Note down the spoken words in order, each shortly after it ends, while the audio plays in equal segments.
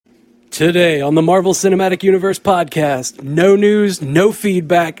Today on the Marvel Cinematic Universe podcast, no news, no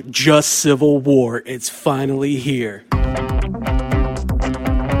feedback, just Civil War. It's finally here.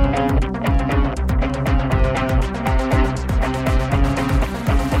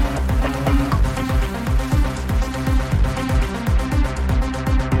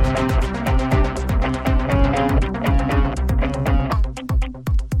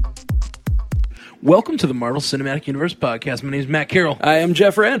 Welcome to the Marvel Cinematic Universe podcast. My name is Matt Carroll. I am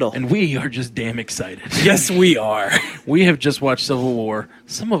Jeff Randall. And we are just damn excited. Yes, we are. We have just watched Civil War.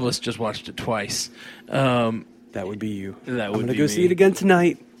 Some of us just watched it twice. That would be you. That would I'm going to be go me. see it again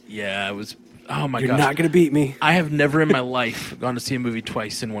tonight. Yeah, it was... Oh, my You're gosh. not going to beat me. I have never in my life gone to see a movie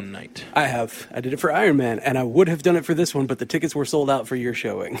twice in one night. I have. I did it for Iron Man, and I would have done it for this one, but the tickets were sold out for your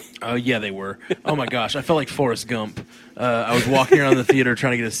showing. Oh, yeah, they were. Oh, my gosh. I felt like Forrest Gump. I was walking around the theater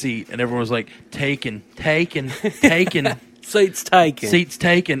trying to get a seat, and everyone was like, taken. Seats taken. Seats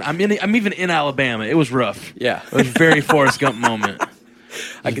taken. I'm even in Alabama. It was rough. Yeah. It was a very Forrest Gump moment.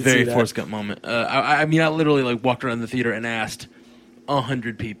 I can Very see that. Forrest Gump moment. I mean, I literally walked around the theater and asked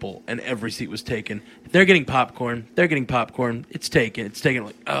 100 people, and every seat was taken. If they're getting popcorn. It's taken. It's taken.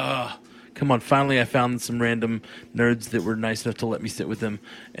 Like, come on. Finally, I found some random nerds that were nice enough to let me sit with them,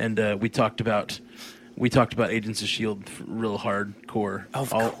 and we talked about Agents of S.H.I.E.L.D. real hardcore.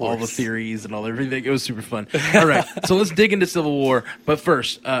 All the theories and all everything. It was super fun. All right, so let's dig into Civil War. But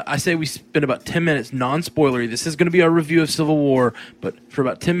first, I say we spend about 10 minutes non-spoilery. This is going to be our review of Civil War, but for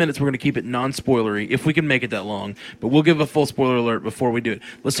about 10 minutes, we're going to keep it non-spoilery, if we can make it that long. But we'll give a full spoiler alert before we do it.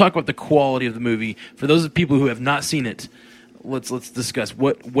 Let's talk about the quality of the movie. For those people who have not seen it, let's discuss.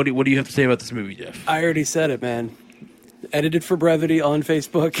 What do you have to say about this movie, Jeff? I already said it, man. Edited for brevity on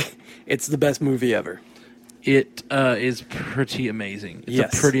Facebook. It's the best movie ever. It is pretty amazing. It's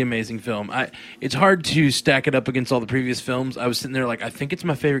Yes. a pretty amazing film. It's hard to stack it up against all the previous films. I was sitting there like, I think it's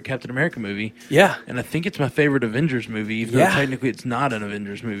my favorite Captain America movie. Yeah. And I think it's my favorite Avengers movie, even though technically it's not an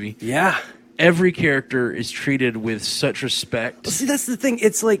Avengers movie. Yeah. Every character is treated with such respect. See, that's the thing.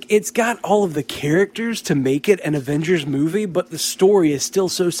 It's like it's got all of the characters to make it an Avengers movie, but the story is still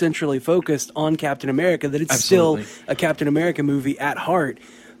so centrally focused on Captain America that it's Absolutely. still a Captain America movie at heart.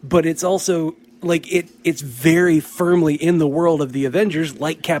 But it's also like it's very firmly in the world of the Avengers,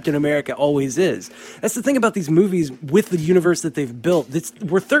 like Captain America always is. That's the thing about these movies with the universe that they've built.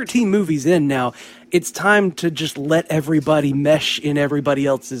 We're 13 movies in now. It's time to just let everybody mesh in everybody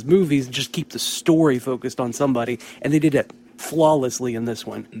else's movies and just keep the story focused on somebody. And they did it flawlessly in this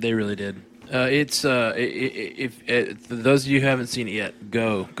one. They really did. If for those of you who haven't seen it yet,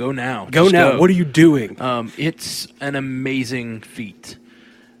 go now. Go Just now. go. What are you doing? It's an amazing feat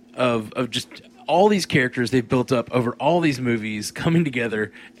of just all these characters they've built up over all these movies coming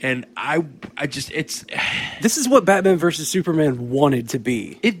together, and it's This is what Batman versus Superman wanted to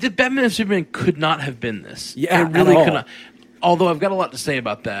be. the Batman and Superman could not have been this. Yeah, it really at all. could not. Although I've got a lot to say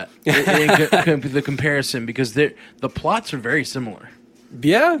about that, the comparison, because the plots are very similar.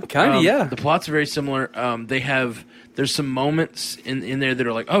 Yeah, kind of, yeah. The plots are very similar. There's some moments in there that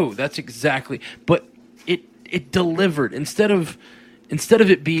are like, oh, that's exactly. But it delivered instead of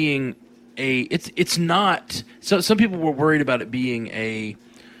it being it's not. So some people were worried about it being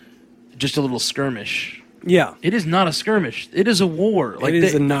just a little skirmish. Yeah. It is not a skirmish. It is a war. It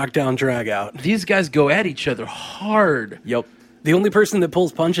is a knockdown drag out. These guys go at each other hard. Yep. The only person that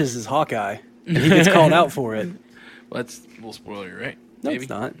pulls punches is Hawkeye. And he gets called out for it. Well, that's a little spoiler, right? No, Maybe? it's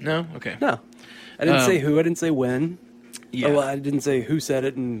not. No? Okay. No. I didn't say who, I didn't say when. Yeah. Oh, well, I didn't say who said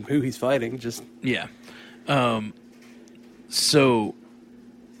it and who he's fighting. Just Yeah. So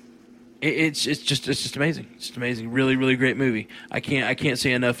it's just amazing. It's just amazing. Really, really great movie. I can't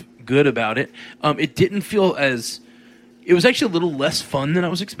say enough good about it. It didn't feel as. It was actually a little less fun than I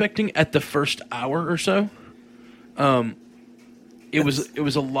was expecting at the first hour or so. It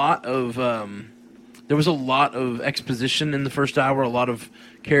was a lot of. There was a lot of exposition in the first hour. A lot of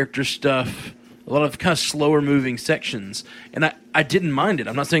character stuff. A lot of kind of slower moving sections, and I didn't mind it.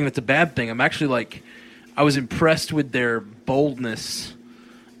 I'm not saying that's a bad thing. I'm actually I was impressed with their boldness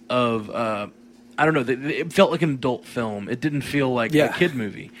of, I don't know, it felt like an adult film. It didn't feel like a kid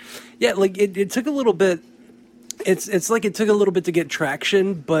movie. yeah, like it took a little bit. It's like it took a little bit to get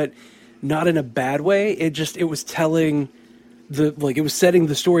traction, but not in a bad way. It was telling it was setting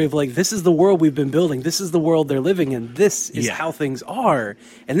the story of this is the world we've been building. This is the world they're living in. This is how things are,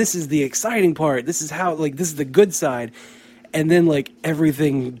 and this is the exciting part. This is how this is the good side, and then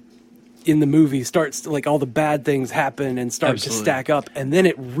everything in the movie starts to, all the bad things happen and start to stack up, and then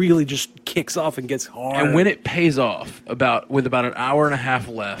it really just kicks off and gets hard. And when it pays off, with about an hour and a half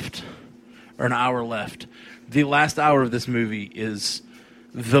left, or an hour left, the last hour of this movie is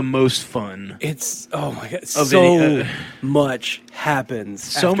the most fun. It's oh my god, Of so any, much happens.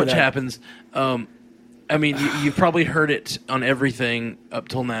 So after much that. happens. I mean, you've probably heard it on everything up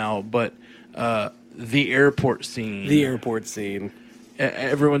till now, but the airport scene. The airport scene.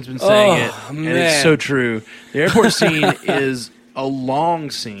 Everyone's been saying it, and it's man. so true. The airport scene is a long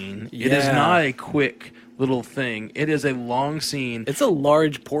scene. It is Yeah. not a quick little thing. It is a long scene, It's a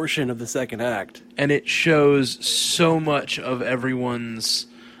large portion of the second act. and it shows so much of everyone's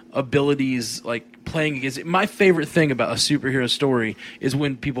abilities, like playing against it. My favorite thing about a superhero story is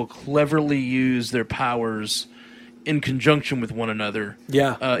when people cleverly use their powers in conjunction with one another.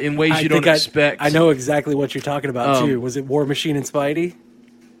 Yeah. In ways you think don't expect. I know exactly what you're talking about too. Was it War Machine and Spidey?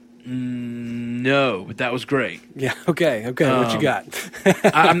 No, but that was great. Yeah. Okay. What you got?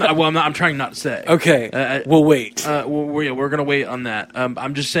 I'm trying not to say. Okay. We'll wait. We're going to wait on that.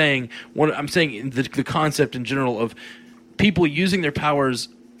 I'm just saying. I'm saying the concept in general of people using their powers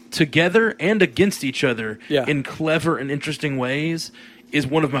together and against each other Yeah. in clever and interesting ways is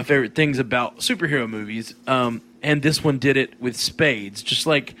one of my favorite things about superhero movies. And this one did it with spades, just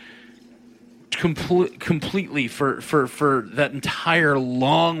like completely for that entire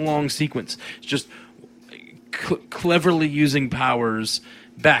long sequence. It's just cleverly using powers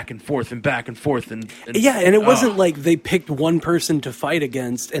back and forth and back and forth and Yeah, and it wasn't like they picked one person to fight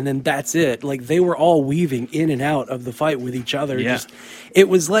against and then that's it. Like they were all weaving in and out of the fight with each other. Yeah. It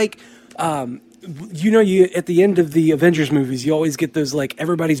was like you at the end of the Avengers movies, you always get those like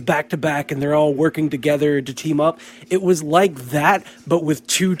everybody's back to back and they're all working together to team up. It was like that, but with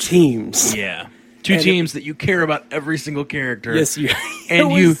two teams. Yeah. Two teams that you care about every single character. Yes, you. And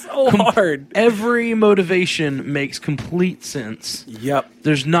it was so hard. Every motivation makes complete sense. Yep.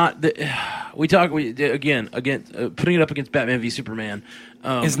 There's not again putting it up against Batman v Superman.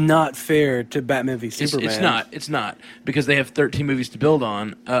 Is not fair to Batman v Superman. It's not because they have 13 movies to build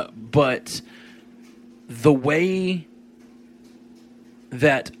on. But the way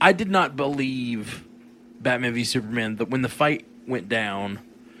that I did not believe Batman v Superman that when the fight went down.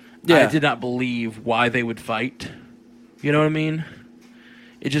 Yeah. I did not believe why they would fight. You know what I mean?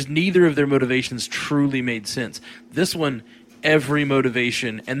 It just neither of their motivations truly made sense. This one, every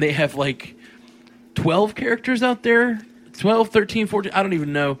motivation, and they have like 12 characters out there? 12, 13, 14, I don't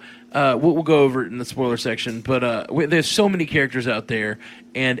even know. We'll go over it in the spoiler section, but there's so many characters out there,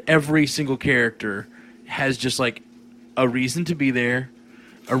 and every single character has just like a reason to be there.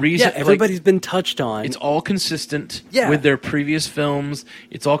 A reason, Yeah, everybody's been touched on. It's all consistent Yeah. with their previous films.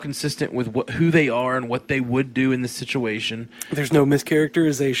 It's all consistent with who they are and what they would do in this situation. There's no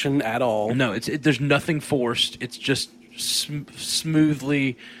mischaracterization at all. No, there's nothing forced. It's just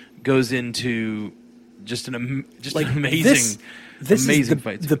smoothly goes into just an amazing, this amazing is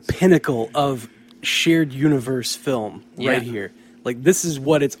fight the sequence. pinnacle of shared universe film right Yeah. here. Like this is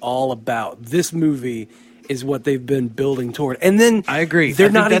what it's all about. This movie is what they've been building toward. And then I agree. They're I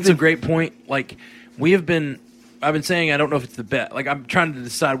think not that's even a great point. Like I've been saying, I don't know if it's the best. Like I'm trying to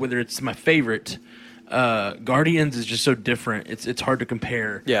decide whether it's my favorite. Guardians is just so different. It's hard to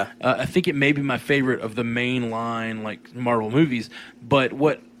compare. Yeah. I think it may be my favorite of the main line like Marvel movies. But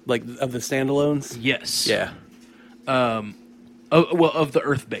like of the standalones. yes. Yeah. Of the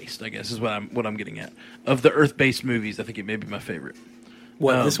Earth-based, I guess is what I'm getting at. Of the Earth-based movies, I think it may be my favorite.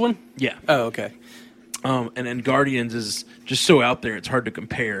 What, this one? Yeah. Oh, okay. And Guardians is just so out there; it's hard to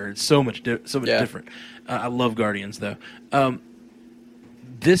compare. It's so much different. I love Guardians though.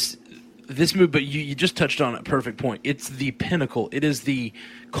 This movie, but you just touched on a perfect point. It's the pinnacle. It is the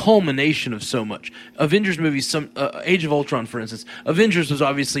culmination of so much. Avengers movies, Age of Ultron, for instance. Avengers was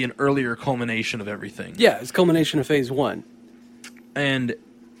obviously an earlier culmination of everything. Yeah, it's culmination of Phase 1. And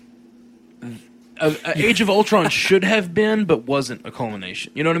Age of Ultron should have been, but wasn't a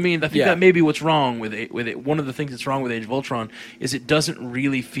culmination. You know what I mean? I think that may be what's wrong with it. One of the things that's wrong with Age of Ultron is it doesn't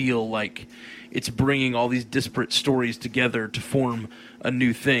really feel like it's bringing all these disparate stories together to form a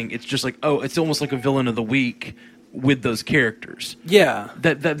new thing. It's just like, it's almost like a villain of the week with those characters. Yeah.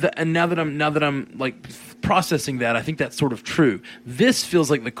 And now that I'm like processing that, I think that's sort of true. This feels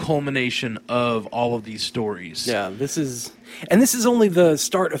like the culmination of all of these stories. Yeah, this is only the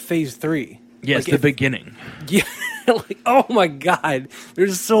start of Phase 3. Yes, Like, the beginning. Yeah, like, oh my God,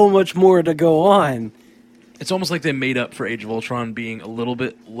 there's so much more to go on. It's almost like they made up for Age of Ultron being a little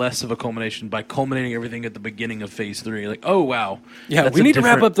bit less of a culmination by culminating everything at the beginning of Phase 3. Like, oh, wow. Yeah, That's we a need to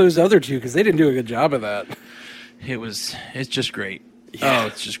wrap different- up those other two because they didn't do a good job of that. It's just great. Yeah. Oh,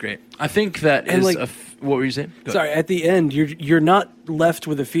 it's just great. I think that And, is like- what were you saying? Go Sorry, at the end, you're not left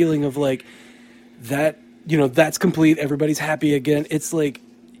with a feeling of like that. That's complete. Everybody's happy again. It's like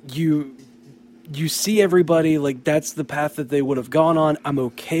you you see everybody, like, that's the path that they would have gone on. I'm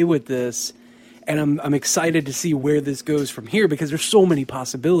okay with this, and I'm excited to see where this goes from here, because there's so many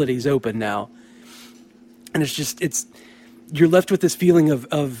possibilities open now. And you're left with this feeling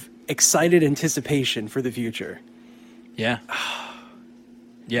of excited anticipation for the future. Yeah.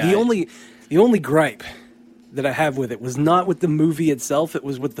 Yeah. The only gripe that I have with it was not with the movie itself, it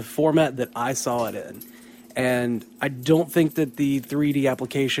was with the format that I saw it in. And I don't think that the 3D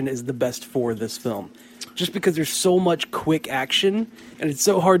application is the best for this film. Just because there's so much quick action, and it's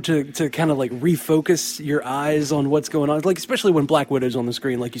so hard to kind of like refocus your eyes on what's going on. Like, especially when Black Widow's on the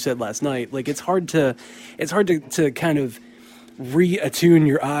screen, like you said last night. Like, it's hard to kind of reattune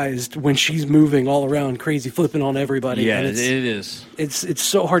your eyes when she's moving all around, crazy, flipping on everybody. Yeah, and it is. It's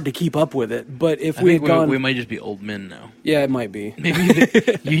so hard to keep up with it. But if we might just be old men now. Yeah, it might be.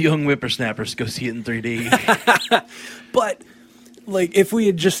 Maybe you young whippersnappers go see it in 3D. But like, if we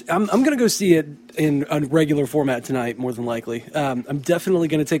had just, I'm gonna go see it in a regular format tonight, more than likely. I'm definitely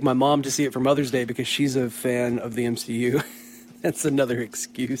gonna take my mom to see it for Mother's Day because she's a fan of the MCU. That's another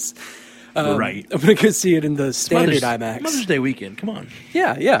excuse. Right. I'm gonna go see it in the standard IMAX. Mother's Day weekend. Come on.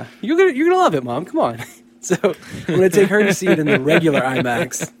 Yeah. You're gonna love it, Mom. Come on. So I'm gonna take her to see it in the regular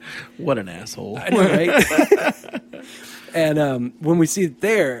IMAX. What an asshole. I know, right? And when we see it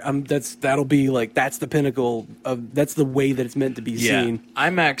there, that'll be like, that's the pinnacle of, that's the way that it's meant to be seen.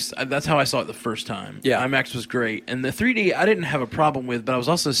 IMAX, that's how I saw it the first time. Yeah. IMAX was great. And the 3D, I didn't have a problem with, but I was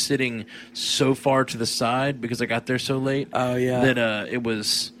also sitting so far to the side because I got there so late. Oh, yeah. That it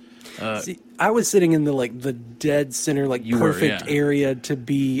was... See, I was sitting in the dead center, like, perfect area to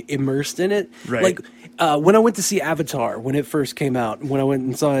be immersed in it. Right. Like, when I went to see Avatar, when it first came out, when I went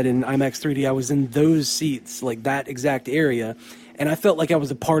and saw it in IMAX 3D, I was in those seats, like that exact area, and I felt like I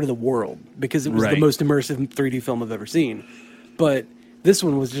was a part of the world because it was the most immersive 3D film I've ever seen. But this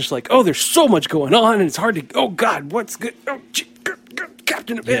one was just like, oh, there's so much going on, and it's hard to, oh, God, what's good? Oh,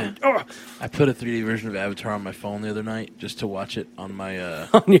 Captain America. Yeah. Oh. I put a 3D version of Avatar on my phone the other night just to watch it on my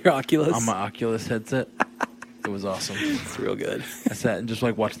on your Oculus, on my Oculus headset. It was awesome. It's real good. I sat and just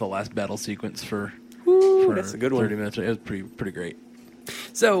like watched the last battle sequence for that's a good one. 30 minutes. It was pretty great.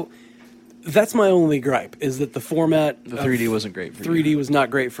 So that's my only gripe, is that the format, the 3D wasn't great for 3D you. was not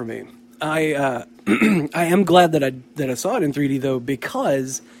great for me. I I am glad that I saw it in 3D though,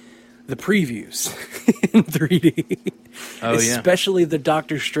 because the previews in 3D, especially the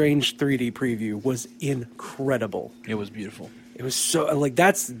Doctor Strange 3D preview, was incredible. It was beautiful. It was so, like,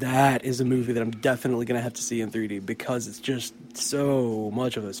 that is a movie that I'm definitely going to have to see in 3D because it's just so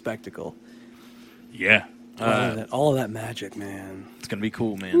much of a spectacle. Yeah. All of that magic, man. It's going to be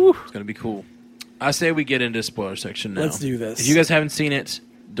cool, man. Woo. It's going to be cool. I say we get into spoiler section now. Let's do this. If you guys haven't seen it,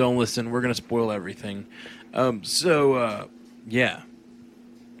 don't listen. We're going to spoil everything. Yeah.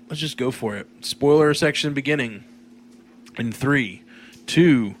 Let's just go for it. Spoiler section beginning in 3,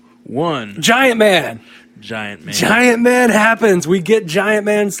 2, 1. Giant Man. Giant Man. Giant Man happens. We get Giant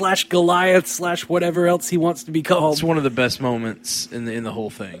Man / Goliath / whatever else he wants to be called. It's one of the best moments in the whole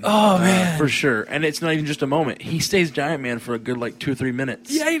thing. Oh, man. For sure. And it's not even just a moment. He stays Giant Man for a good, 2 or 3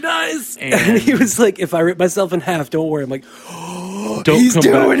 minutes. Yeah, he does. And he was like, if I rip myself in half, don't worry. I'm like, oh, don't he's come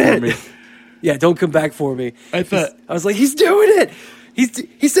doing back it. for me. Yeah, don't come back for me. I was like, he's doing it. He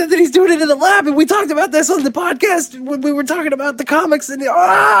said that he's doing it in the lab, and we talked about this on the podcast when we were talking about the comics, and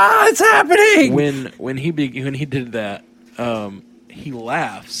it's happening. When he did that, he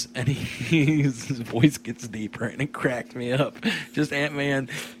laughs, and his voice gets deeper, and it cracked me up. Just Ant-Man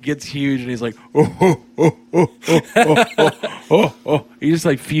gets huge, and he's like, oh. He's just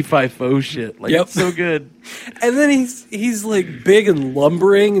like fee-fi-fo shit. It's so good. And then he's like big and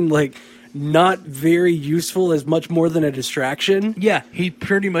lumbering and like not very useful as much more than a distraction. Yeah, he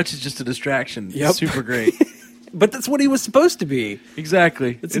pretty much is just a distraction. Yep. It's super great. But that's what he was supposed to be.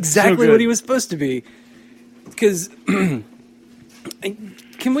 Exactly. That's exactly what he was supposed to be. Because, do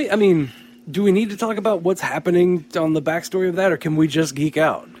we need to talk about what's happening on the backstory of that, or can we just geek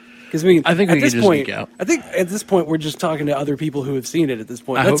out? Because I think we can just geek out. I think at this point we're just talking to other people who have seen it at this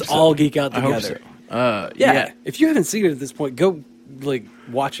point. Let's all geek out together. I hope so. Yeah. If you haven't seen it at this point, go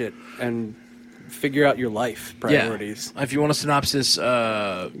watch it and figure out your life priorities. Yeah. If you want a synopsis,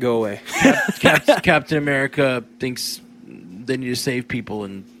 go away. Captain America thinks they need to save people,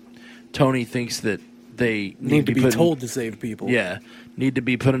 and Tony thinks that they need to be told to save people. Yeah, need to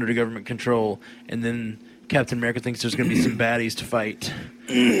be put under government control, and then Captain America thinks there's going to be some baddies to fight,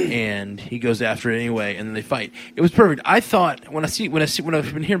 and he goes after it anyway, and then they fight. It was perfect. I thought when I've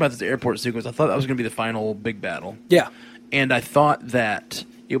been hearing about this airport sequence, I thought that was going to be the final big battle. Yeah, and I thought that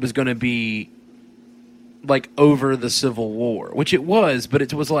it was going to be over the Civil War, which it was, but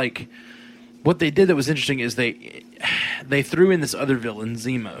it was what they did that was interesting is they threw in this other villain,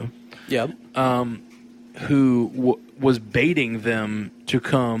 Zemo, Yep. who was baiting them to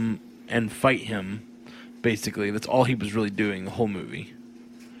come and fight him. Basically, that's all he was really doing the whole movie,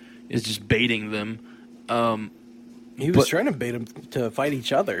 is just baiting them. He was trying to bait them to fight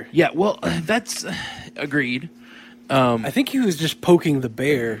each other. Yeah, well, that's agreed. I think he was just poking the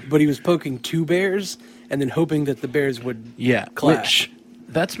bear, but he was poking two bears and then hoping that the bears would clash. Which,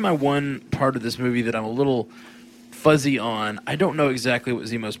 that's my one part of this movie that I'm a little fuzzy on. I don't know exactly what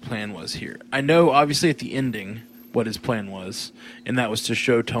Zemo's plan was here. I know, obviously, at the ending, what his plan was, and that was to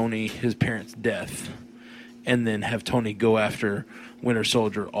show Tony his parents' death, and then have Tony go after Winter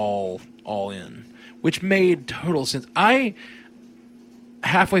Soldier all in, which made total sense.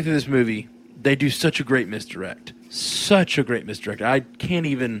 Halfway through this movie, they do such a great misdirect. Such a great misdirect. I can't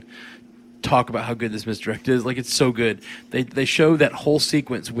even talk about how good this misdirect is. Like, it's so good. They show that whole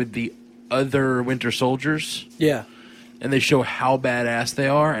sequence with the other Winter Soldiers. Yeah. And they show how badass they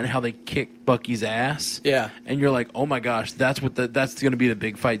are and how they kick Bucky's ass. Yeah. And you're like, oh my gosh, that's going to be the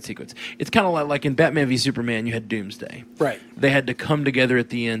big fight sequence. It's kind of like in Batman v Superman, you had Doomsday. Right. They had to come together at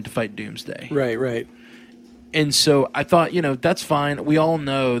the end to fight Doomsday. Right. And so I thought, that's fine. We all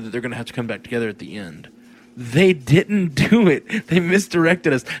know that they're going to have to come back together at the end. They didn't do it. They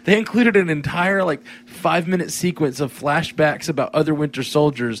misdirected us. They included an entire 5-minute sequence of flashbacks about other Winter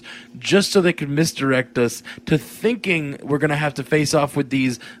Soldiers just so they could misdirect us to thinking we're going to have to face off with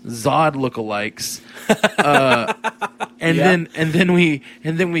these Zod lookalikes. And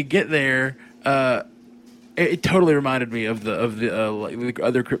then we get there. It totally reminded me of the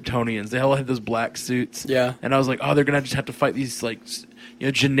other Kryptonians. They all had those black suits. Yeah. And I was like, oh, they're gonna just have to fight these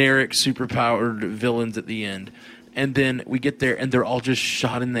generic superpowered villains at the end. And then we get there and they're all just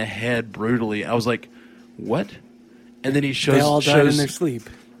shot in the head brutally. I was like, what? And then he shows they all died in their sleep.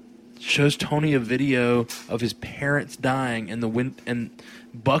 Shows Tony a video of his parents dying and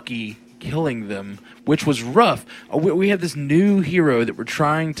Bucky killing them, which was rough. We have this new hero that we're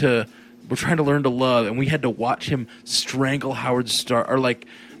trying to learn to love, and we had to watch him strangle Howard Stark, or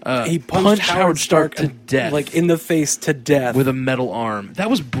he punched Howard Stark to death, in the face to death with a metal arm. That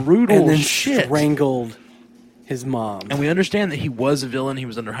was brutal, and then shit. Strangled his mom. And we understand that he was a villain; he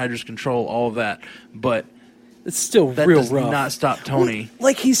was under Hydra's control, all of that. But it's still that real does rough. not stop Tony.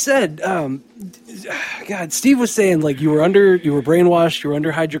 Like he said, God, Steve was saying you were brainwashed, you were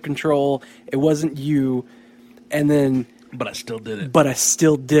under Hydra control. It wasn't you, and then but I still did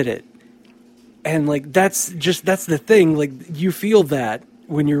it. And that's the thing. You feel that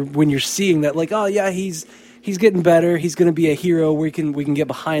when you're seeing that, oh yeah, he's getting better. He's going to be a hero. We can get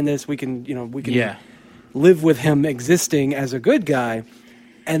behind this. We can live with him existing as a good guy.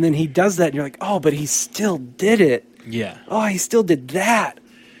 And then he does that, and you're like, oh, but he still did it. Yeah. Oh, he still did that.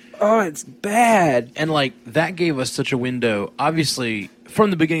 Oh, it's bad. And that gave us such a window. Obviously,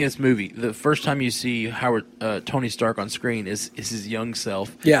 from the beginning of this movie, the first time you see Tony Stark on screen is his young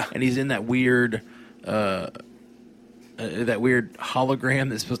self. Yeah. And he's in that weird hologram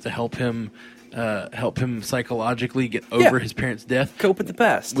that's supposed to help him psychologically get over his parents' death. Cope with the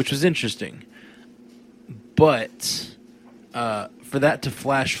past. Which was interesting. But for that to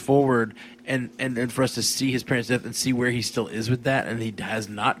flash forward and for us to see his parents' death and see where he still is with that, and he has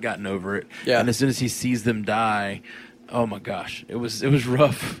not gotten over it. Yeah. And as soon as he sees them die, oh my gosh, it was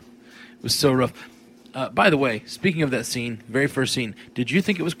rough. It was so rough. By the way, speaking of that scene, very first scene, did you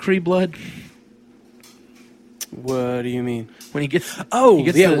think it was Kree blood? What do you mean? When he gets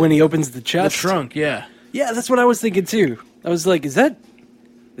when he opens the chest, the trunk, yeah, that's what I was thinking too. I was like, is that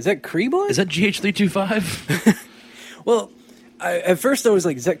Kree blood? Is that GH325? Well, at first I was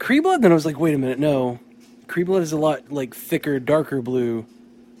like, is that Kree blood? Then I was like, wait a minute, no. Kree blood is a lot thicker, darker blue.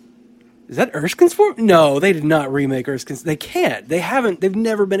 Is that Erskine's form? No, they did not remake Erskine's. They can't. They haven't. They've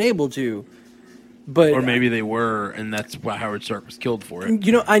never been able to. But or maybe they were, and that's why Howard Stark was killed for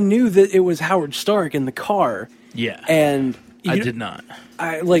it. I knew that it was Howard Stark in the car. Yeah, and I did not.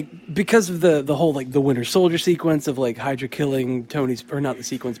 I because of the whole the Winter Soldier sequence of Hydra killing Tony's, or not the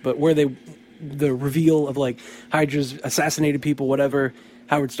sequence, but where the reveal of Hydra's assassinated people, whatever.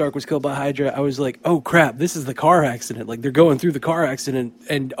 Howard Stark was killed by Hydra. I was like, oh crap, this is the car accident. They're going through the car accident,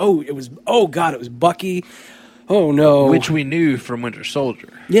 and it was Bucky. Oh no, which we knew from Winter Soldier.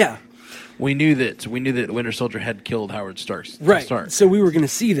 Yeah, we knew that Winter Soldier had killed Howard Stark. Right. So we were going to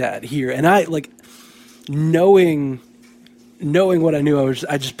see that here, and I knowing what I knew,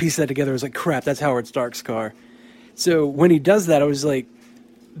 I just pieced that together. I was like, crap, that's Howard Stark's car. So when he does that, I was like,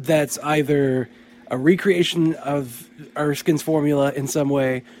 that's either a recreation of Erskine's formula in some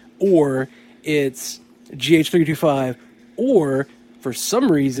way, or it's GH325, or for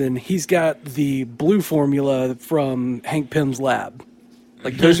some reason, he's got the blue formula from Hank Pym's lab.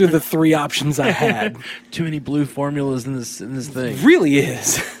 Like, those are the three options I had. Too many blue formulas in this thing. Really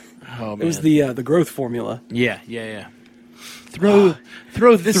is. Oh man, It was the growth formula. yeah. Throw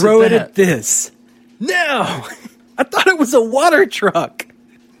this. Throw at it that. at this. No! I thought it was a water truck.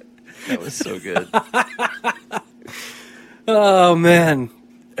 That was so good. Oh, man.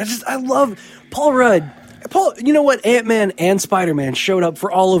 I love Paul Rudd. You know what? Ant-Man and Spider-Man showed up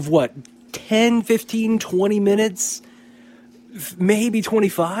for all of 10, 15, 20 minutes? Maybe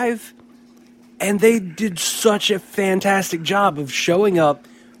 25? And they did such a fantastic job of showing up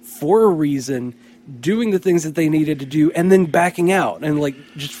for a reason, doing the things that they needed to do, and then backing out and, like,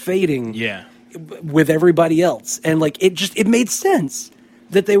 just fading Yeah. with everybody else. And, like, it made sense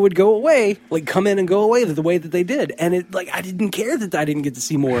that they would go away, like, come in and go away the way that they did. And I didn't care that I didn't get to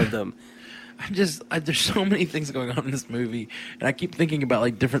see more of them. There's so many things going on in this movie, and I keep thinking about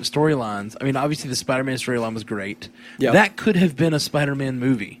like different storylines. I mean, obviously the Spider-Man storyline was great. Yep. That could have been a Spider-Man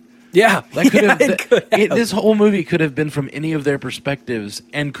movie. Yeah. That could Yeah, have, it could have. this whole movie could have been from any of their perspectives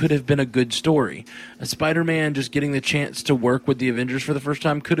and could have been a good story. A Spider-Man just getting the chance to work with the Avengers for the first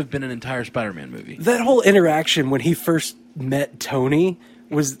time could have been an entire Spider-Man movie. That whole interaction when he first met Tony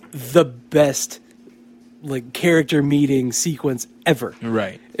was the best, like, character meeting sequence ever.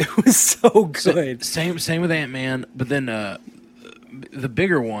 Right. It was so good. Same with Ant-Man, but then the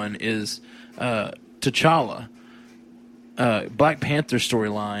bigger one is T'Challa. Black Panther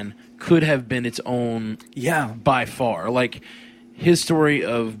storyline could have been its own Yeah. by far. Like his story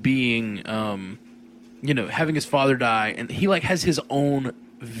of being having his father die, and he like has his own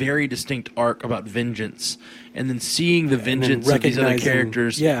very distinct arc about vengeance, and then seeing the vengeance of these other recognizing-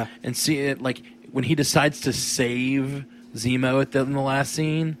 characters, yeah. and seeing it like when he decides to save Zemo in the last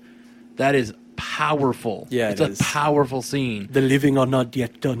scene, that is powerful. Yeah, it's it a is. powerful scene. The living are not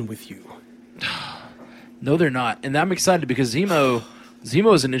yet done with you. No, they're not, and I'm excited because Zemo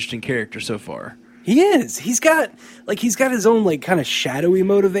is an interesting character so far. He is. He's got his own, like, kind of shadowy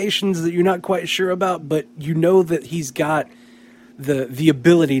motivations that you're not quite sure about, but you know that he's got the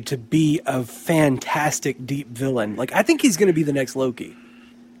ability to be a fantastic deep villain. Like, I think he's going to be the next Loki.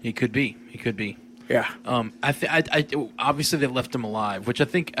 He could be. Yeah. I obviously they left him alive, which I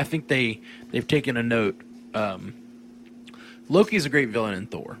think they've taken a note. Loki's a great villain in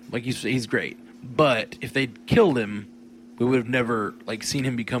Thor. Like he's great, but if they'd killed him, we would have never like seen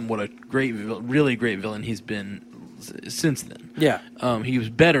him become what a really great villain he's been since then. Yeah. He was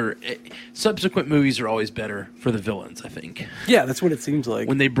better. Subsequent movies are always better for the villains, I think, Yeah, that's what it seems like.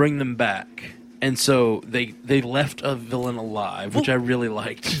 when they bring them back. And so they left a villain alive, which I really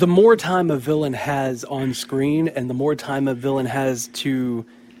liked. The more time a villain has on screen, and the more time a villain has to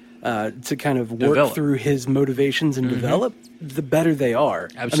kind of work Develop. through his motivations and develop, the better they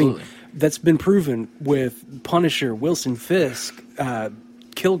are. Absolutely. I mean, that's been proven with Punisher, Wilson Fisk,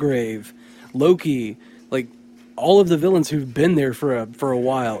 Kilgrave, Loki. Like, all of the villains who've been there for a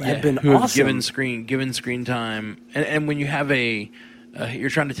while have been who awesome. have given screen time, and when you have you're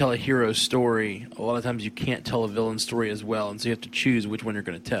trying to tell a hero story, a lot of times you can't tell a villain story as well, and so you have to choose which one you're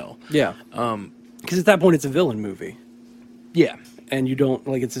going to tell. Yeah. Because at that point, it's a villain movie. Yeah, And you don't,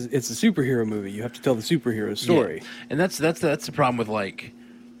 like, it's a superhero movie. You have to tell the superhero story. Yeah. And that's the problem with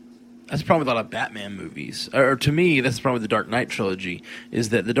that's the problem with a lot of Batman movies. Or to me, that's the problem with the Dark Knight trilogy. Is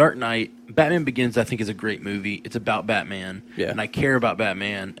that the Dark Knight, Batman Begins, I think, is a great movie. It's about Batman, Yeah. and I care about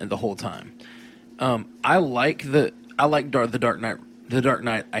Batman and the whole time. I like the Dark Knight. The Dark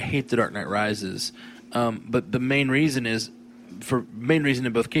Knight. I hate The Dark Knight Rises, but the main reason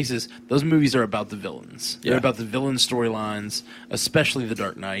in both cases, those movies are about the villains. They're Yeah. about the villain storylines, especially The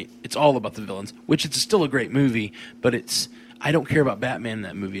Dark Knight. It's all about the villains, which it's still a great movie, but I don't care about Batman in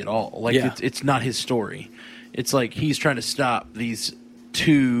that movie at all. Like Yeah. it's not his story. It's like he's trying to stop these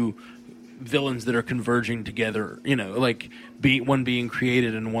two villains that are converging together. You know, like one being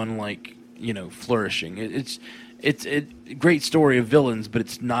created and one flourishing. It's a great story of villains, but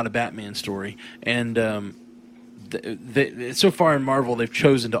it's not a Batman story. And so far in Marvel, they've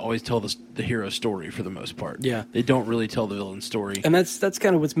chosen to always tell the hero story for the most part. Yeah. They don't really tell the villain story. And that's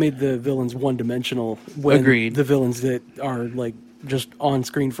kind of what's made the villains one-dimensional. When Agreed. The villains that are, like, just on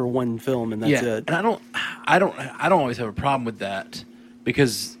screen for one film, and that's it. And I don't always have a problem with that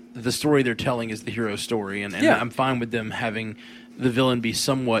because the story they're telling is the hero story, and Yeah. I'm fine with them having the villain be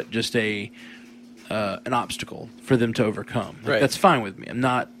somewhat just an obstacle for them to overcome. Like, Right. That's fine with me. I'm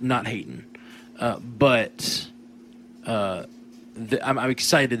not hating, but I'm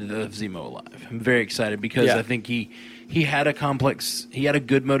excited to have Zemo alive. I'm very excited because Yeah. I think he had a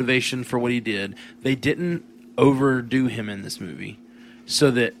good motivation for what he did. They didn't overdo him in this movie.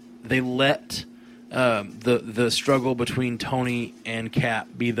 so that they let the struggle between Tony and Cap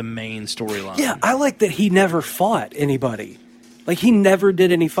be the main storyline. Yeah, I like that he never fought anybody. Like, he never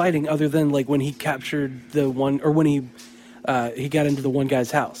did any fighting other than, like, when he captured the one, or when he got into the one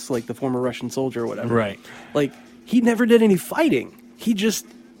guy's house, like the former Russian soldier or whatever. Right. Like, he never did any fighting.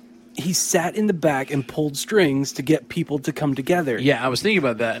 He sat in the back and pulled strings to get people to come together. Yeah, I was thinking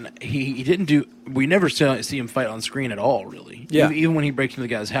about that, and he didn't do. We never see him fight on screen at all, really. Yeah. Even when he breaks into the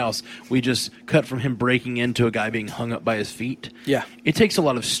guy's house, we just cut from him breaking into a guy being hung up by his feet. Yeah. It takes a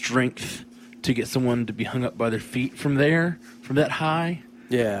lot of strength to get someone to be hung up by their feet from that high.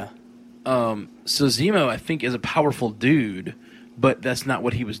 Yeah. So Zemo, I think, is a powerful dude, but that's not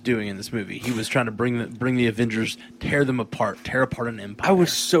what he was doing in this movie. He was trying to bring the Avengers, tear apart an empire. I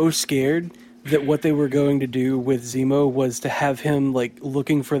was so scared that what they were going to do with Zemo was to have him, like,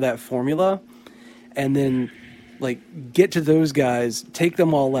 looking for that formula and then, like, get to those guys, take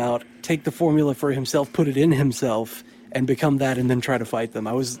them all out, take the formula for himself, put it in himself, and become that, and then try to fight them.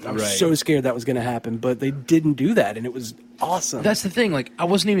 I was Right. so scared that was going to happen, but they didn't do that, and it was awesome. That's the thing. Like, I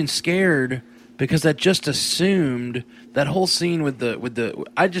wasn't even scared because I just assumed that whole scene with the.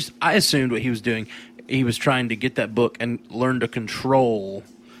 I assumed what he was doing. He was trying to get that book and learn to control.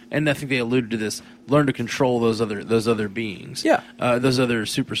 And I think they alluded to this: learn to control those other beings. Yeah. Those other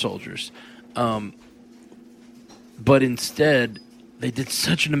super soldiers. But instead, they did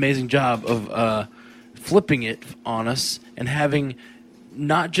such an amazing job of flipping it on us and having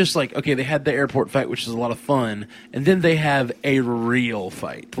not just like, okay, they had the airport fight, which is a lot of fun, and then they have a real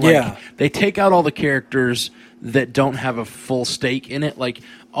fight. Like, Yeah. they take out all the characters that don't have a full stake in it. Like,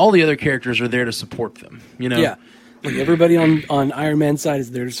 all the other characters are there to support them, you know? Yeah. Like, everybody on Iron Man's side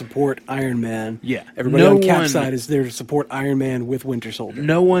is there to support Iron Man. Yeah. Everybody No on Cap's one- side is there to support Iron Man with Winter Soldier.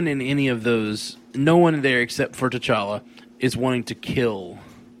 No one in any of those, no one there except for T'Challa is wanting to kill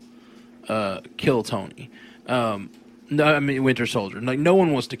Tony. No, I mean Winter Soldier. Like, no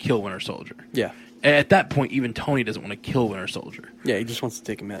one wants to kill Winter Soldier. Yeah. At that point, even Tony doesn't want to kill Winter Soldier. Yeah, he just wants to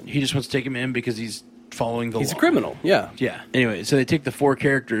take him in. He just wants to take him in because he's following the law. He's a criminal, yeah. Yeah. Anyway, so they take the 4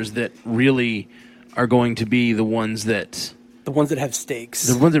 characters that really are going to be the ones that have stakes.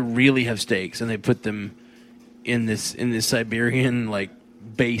 the ones that really have stakes, and they put them in this Siberian like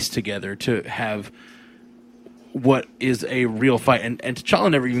base together to have what is a real fight. And T'Challa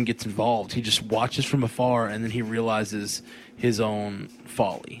never even gets involved. He just watches from afar, and then he realizes his own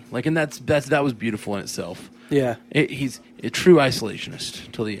folly. Like, and that was beautiful in itself. Yeah. He's a true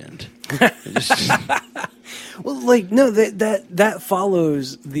isolationist till the end. It just- Well, like, no, that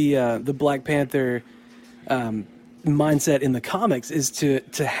follows the Black Panther mindset in the comics, is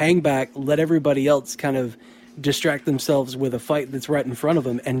to hang back, let everybody else kind of distract themselves with a fight that's right in front of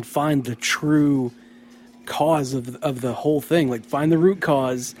them, and find the true cause of the whole thing. Like, find the root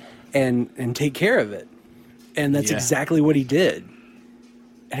cause and take care of it. And that's Yeah. exactly what he did.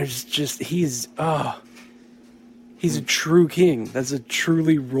 And it's just he's a true king. That's a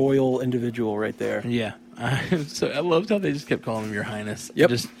truly royal individual right there. Yeah. So I loved how they just kept calling him Your Highness. Yep.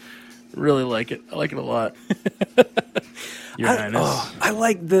 I just really like it. I like it a lot. Your Highness. I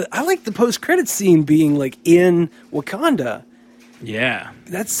like the post credits scene being like in Wakanda. Yeah.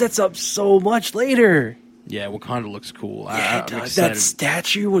 That sets up so much later. Yeah, Wakanda looks cool. Yeah, it I'm does. excited. That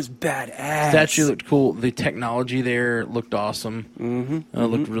statue was badass. Statue looked cool. The technology there looked awesome. Mm-hmm.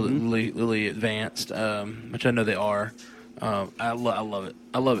 Looked really advanced, which I know they are. I love it.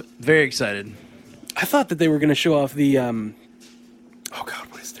 I love it. Very excited. I thought that they were going to show off the oh god,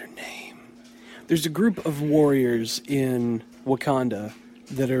 what is their name? There's a group of warriors in Wakanda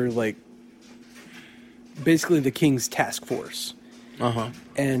that are like basically the king's task force. Uh-huh.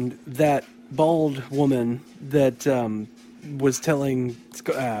 And that bald woman that was telling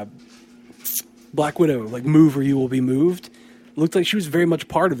Black Widow, like, move or you will be moved, looked like she was very much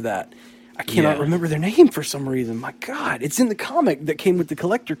part of that. I cannot Yeah. remember their name for some reason. My God, it's in the comic that came with the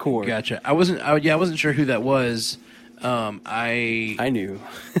collector core. Gotcha. I wasn't sure who that was. I knew.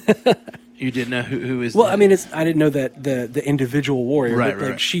 You didn't know who is. Well, I mean, I didn't know that the individual warrior, Right, but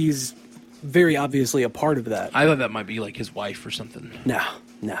like, right. she's very obviously a part of that. I thought that might be like his wife or something. No.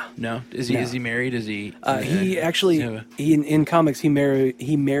 No, is he? No. Is he married? Is he? He actually, Yeah. in comics, he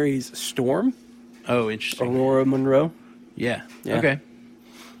marries Storm, Oh, interesting. Aurora Monroe. Yeah. Yeah. Okay.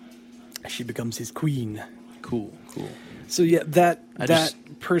 She becomes his queen. Cool. So yeah, that I that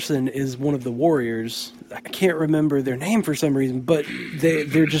person is one of the warriors. I can't remember their name for some reason, but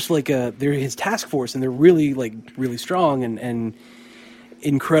they're just like they're his task force, and they're really strong and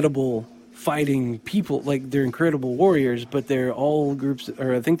incredible fighting people. Like, they're incredible warriors, but they're all groups,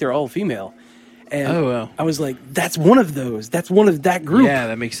 or I think they're all female, And Oh, wow. I was like, that's one of those. That's one of that group. Yeah,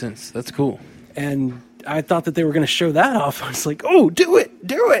 that makes sense. That's cool. And I thought that they were going to show that off. I was like, oh, do it.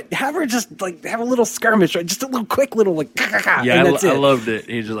 Have her just like have a little skirmish, right? Just a little quick little like, Yeah, and that's I it. loved it.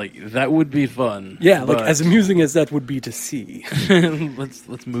 He's just like, that would be fun. Yeah, like but as amusing as that would be to see.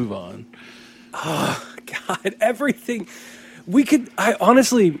 let's move on. God, everything. I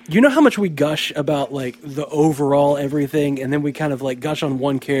honestly, you know how much we gush about like the overall everything, and then we kind of like gush on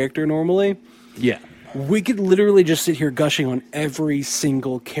one character normally. Yeah. We could literally just sit here gushing on every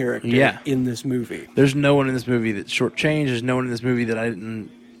single character Yeah. in this movie. There's no one in this movie that's shortchanged. There's no one in this movie that I didn't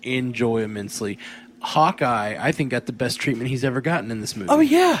enjoy immensely. Hawkeye, I think, got the best treatment he's ever gotten in this movie. Oh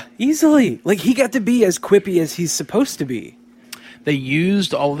yeah, easily. Like he got to be as quippy as he's supposed to be. They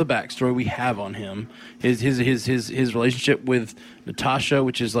used all of the backstory we have on him, his relationship with Natasha,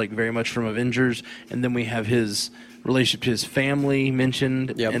 which is like very much from Avengers, and then we have his relationship to his family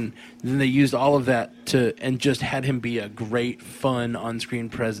mentioned, Yep. and then they used all of that and just had him be a great, fun on-screen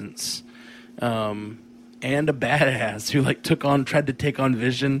presence, and a badass who like tried to take on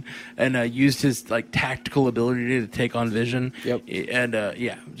Vision, and used his like tactical ability to take on Vision. Yep. And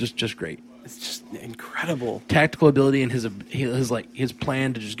yeah, just great. It's just incredible. Tactical ability and his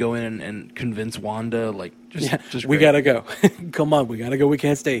plan to just go in and convince Wanda, like just We great. gotta go. Come on, we gotta go. We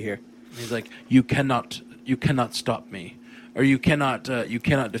can't stay here. He's like, you cannot stop me, or you cannot defeat You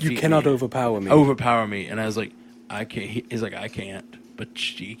cannot me. overpower me. And I was like, I can't. He's like, I can't, but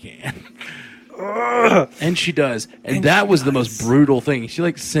she can. And she does, and that was the most brutal thing. She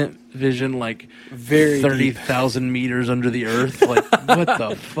like sent Vision like Very 30,000 meters under the earth. Like, what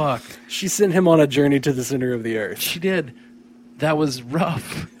the fuck? She sent him on a journey to the center of the earth. She did. That was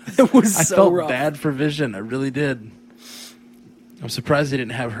rough. It was I so felt rough. bad for Vision. I really did. I'm surprised they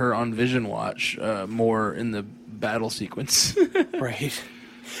didn't have her on Vision Watch more in the battle sequence. Right.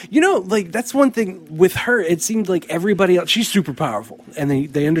 You know, like that's one thing with her. It seemed like everybody else, she's super powerful, and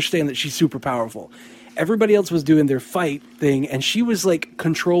they understand that she's super powerful. Everybody else was doing their fight thing, and she was like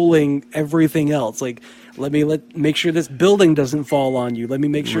controlling everything else. Like, let me make sure this building doesn't fall on you. Let me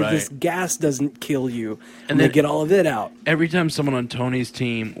make sure Right. this gas doesn't kill you. And they then- get all of it out. Every time someone on Tony's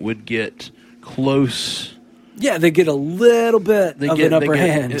team would get close, Yeah, they get a little bit of an upper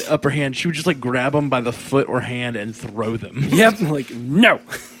hand. Upper hand. She would just like grab them by the foot or hand and throw them. Yep, like no,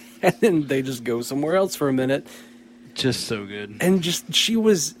 and then they just go somewhere else for a minute. Just so good. And just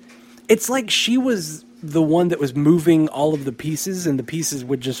it's like she was the one that was moving all of the pieces, and the pieces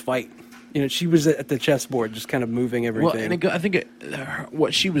would just fight. You know, she was at the chessboard, just kind of moving everything. Well, and I think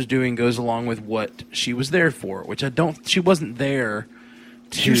what she was doing goes along with what she was there for, which she wasn't there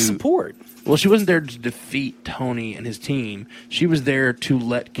to to support. Well, she wasn't there to defeat Tony and his team. She was there to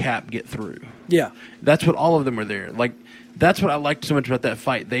let Cap get through. Yeah, That's what all of them were there. Like, that's what I liked so much about that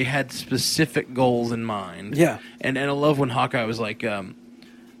fight. They had specific goals in mind. Yeah. And I love when Hawkeye was like,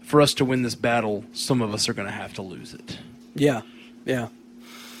 for us to win this battle, some of us are going to have to lose it. yeah.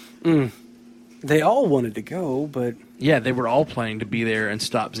 They all wanted to go, but Yeah, they were all planning to be there and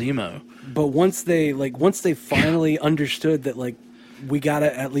stop Zemo. once they finally understood that like we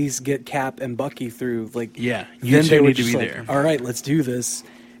gotta at least get Cap and Bucky through, like Yeah, you then two they were need to just be like, there. all right, let's do this.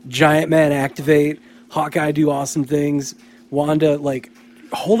 Giant Man activate, Hawkeye do awesome things, Wanda like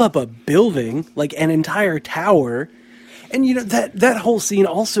hold up a building, like an entire tower, and you know that whole scene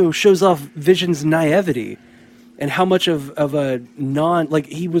also shows off Vision's naivety and how much of a like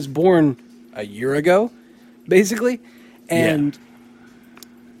he was born a year ago, basically, and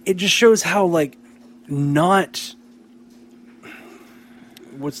it just shows how like not.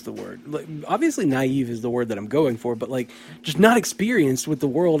 What's the word? Like, obviously, naive is the word that I'm going for, but like, just not experienced with the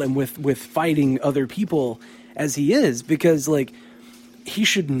world and with fighting other people as he is, because like, he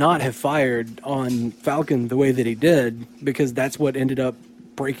should not have fired on Falcon the way that he did, because that's what ended up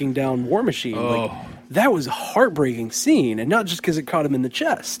breaking down War Machine. Like, Oh. that was a heartbreaking scene, and not just because it caught him in the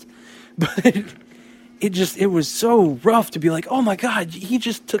chest, but it was so rough to be like, oh my god, he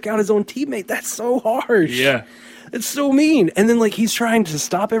just took out his own teammate. That's so harsh. Yeah. It's so mean. And then, like, he's trying to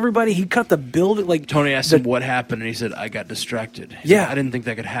stop everybody. He cut the building. Like, Tony asked him what happened, and he said, I got distracted. He's Yeah. like, I didn't think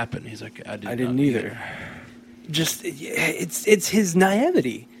that could happen. He's like, I didn't either. Just, it's his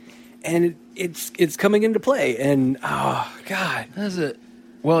naivety. And it's coming into play. And, oh, God. That's it.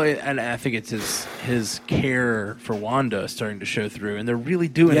 Well, and I think it's his care for Wanda starting to show through, and they're really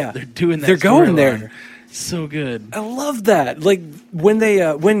doing Yeah. it. They're doing that. They're going storyline. there. So good. I love that. Like, when they,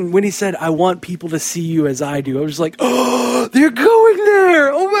 when he said, I want people to see you as I do, I was like, oh, they're going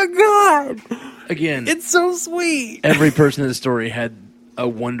there. Oh, my God. Again, It's so sweet. every person in the story had a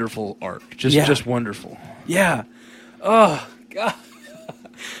wonderful arc. Yeah. Just wonderful. Yeah. Oh, God.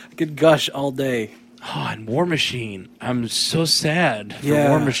 I could gush all day. Oh, and War Machine. I'm so sad for Yeah.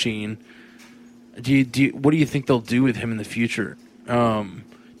 War Machine. What do you think they'll do with him in the future?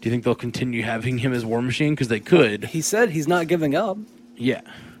 Do you think they'll continue having him as War Machine? Because they could. He said he's not giving up. Yeah.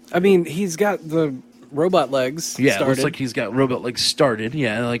 I mean, he's got the robot legs. Yeah, started. it looks like he's got robot legs started.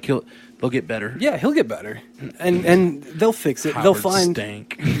 Yeah, like they'll get better. Yeah, he'll get better, and they'll fix it. Howard They'll find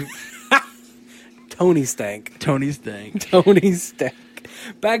Stank. Tony Stank. Tony Stank. Tony Stank.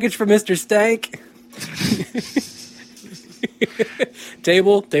 Baggage for Mr. Stank.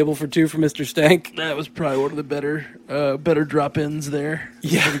 Table for two for Mr. Stank. That was probably one of the better drop-ins there.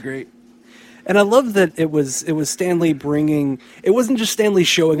 Yeah. Pretty great. And I love that it was Stanley bringing. It wasn't just Stanley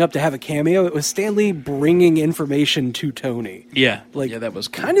showing up to have a cameo. It was Stanley bringing information to Tony. Yeah, Like, yeah, that was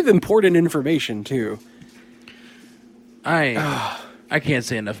cool. kind of important information too. I can't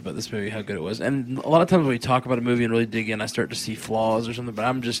say enough about this movie, how good it was. And a lot of times when we talk about a movie and really dig in, I start to see flaws or something. But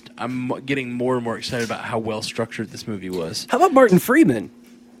I'm getting more and more excited about how well structured this movie was. How about Martin Freeman?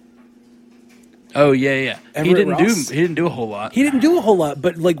 Oh yeah. Everett Ross? He didn't do a whole lot. He didn't do a whole lot,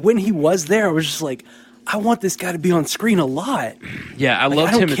 but like when he was there, I was just like, I want this guy to be on screen a lot. Yeah, I Like, loved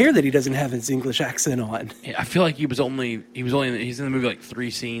I don't him. care that he doesn't have his English accent on. I feel like he's in the movie like 3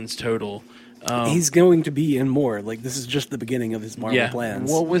 scenes total. He's going to be in more. Like this is just the beginning of his Marvel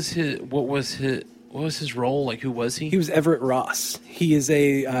plans. What was his role? Like, who was he? He was Everett Ross. He is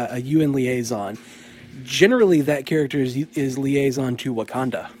a UN liaison. Generally, that character is liaison to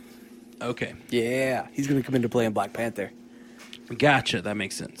Wakanda. Okay, Yeah, he's going to come into play in Black Panther. gotcha. That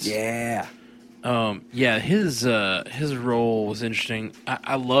makes sense. Yeah. Yeah, his role was interesting.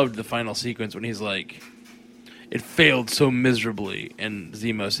 I loved the final sequence when he's like, "It failed so miserably," and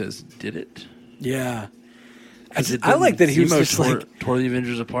Zemo says, "Did it?" Yeah. 'Cause I like that he was Zemo just like, tore the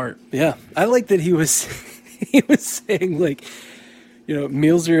Avengers apart. yeah, I like that he was he was saying like, you know,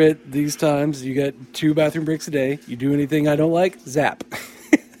 meals are at these times. You got 2 bathroom breaks a day. You do anything I don't like, zap.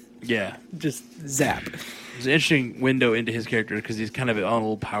 Yeah, Just zap. it's an interesting window into his character because he's kind of on a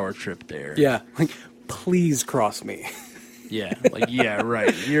little power trip there. Yeah, like please cross me. Yeah, like yeah,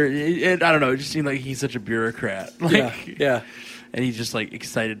 right. I don't know. It just seemed like he's such a bureaucrat. Like, Yeah, yeah. and he's just like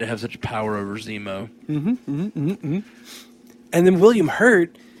excited to have such power over Zemo. And then William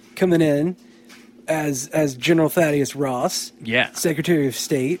Hurt coming in as General Thaddeus Ross, Yeah, Secretary of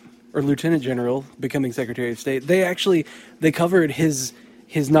State, or Lieutenant General becoming Secretary of State. They covered his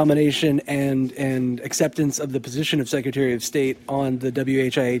nomination and acceptance of the position of Secretary of State on the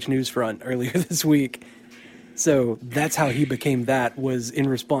WHIH news front earlier this week. So that's how he became that, was in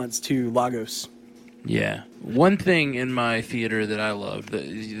response to Lagos. yeah. One thing in my theater that I loved,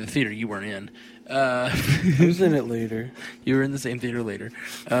 the theater you weren't in, Who's in it later? you were in the same theater later.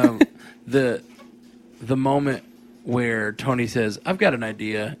 The moment where Tony says, "I've got an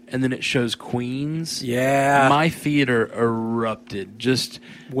idea," and then it shows Queens. Yeah. My theater erupted. Just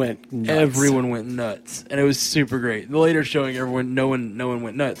Went nuts. everyone went nuts, and it was super great. The later showing, no one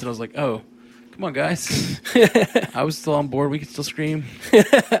went nuts, and I was like, "Oh, come on, guys!" I was still on board. We could still scream.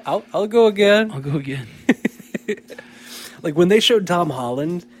 I'll go again. I'll go again. Like when they showed Tom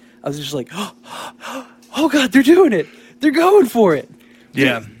Holland, I was just like, oh God, they're doing it. They're going for it.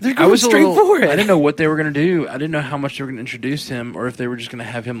 Yeah, They're going straight for it. I didn't know what they were going to do. I didn't know how much they were going to introduce him, or if they were just going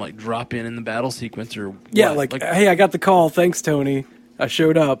to have him like drop in the battle sequence, or Yeah, what. like, hey, I got the call. Thanks, Tony. I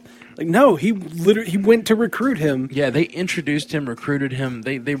showed up. Like, no, he went to recruit him. Yeah, they introduced him, recruited him.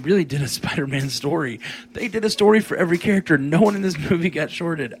 They really did a Spider-Man story. They did a story for every character. No one in this movie got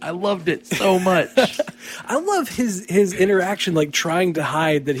shorted. I loved it so much. I love his interaction, like trying to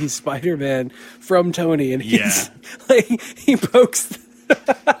hide that he's Spider-Man from Tony, and he's like he pokes.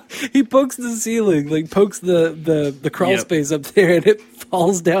 He pokes the ceiling, like pokes the crawl Yep. space up there, and it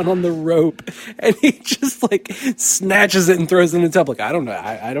falls down on the rope, and he just like snatches it and throws it in the tub. Like, I don't know,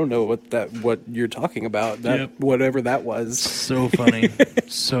 I don't know what you're talking about. That Yep. whatever that was. So funny.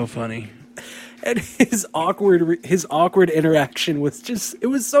 So funny. And his awkward interaction was just, it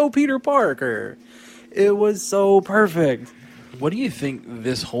was so Peter Parker. It was so perfect. What do you think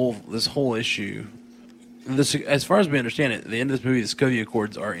this whole issue, as far as we understand it, at the end of this movie, the Sokovia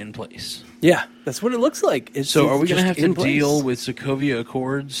Accords are in place. Yeah, that's what it looks like. So are we going to have just to in place. deal with Sokovia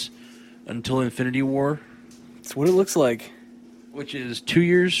Accords until Infinity War, That's what it looks like. which is 2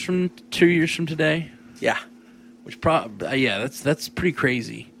 years from today? Yeah. Which that's pretty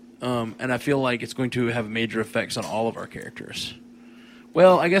crazy. And I feel like it's going to have major effects on all of our characters.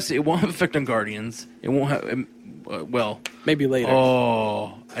 Well, I guess it won't have effect on Guardians. It won't have. Maybe later.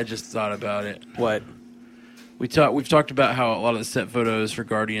 Oh, I just thought about it. What? We've talked about how a lot of the set photos for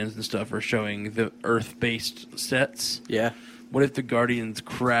Guardians and stuff are showing the Earth-based sets. Yeah. What if the Guardians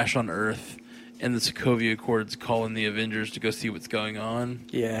crash on Earth and the Sokovia Accords call in the Avengers to go see what's going on?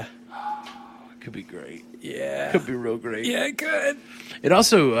 Yeah. It could be great. Yeah. Could be real great. Yeah, it could. It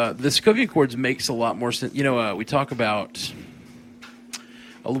also, the Sokovia Accords makes a lot more sense. We talk about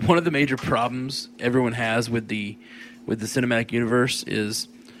one of the major problems everyone has with the cinematic universe is,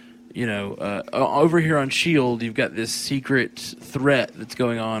 over here on S.H.I.E.L.D., you've got this secret threat that's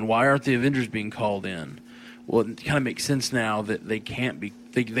going on. Why aren't the Avengers being called in? Well, it kind of makes sense now that they can't be.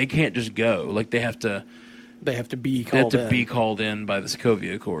 They can't just go. Like, they have to be called in by the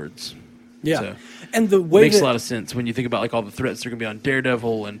Sokovia Accords. Yeah, so, and the way makes a lot of sense when you think about like all the threats that are going to be on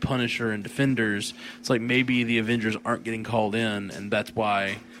Daredevil and Punisher and Defenders. It's like maybe the Avengers aren't getting called in, and that's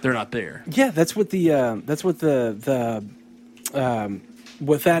why they're not there. Yeah, that's what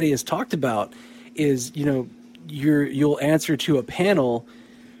what Thaddeus talked about is, you'll answer to a panel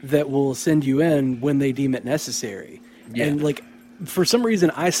that will send you in when they deem it necessary. Yeah. And like, for some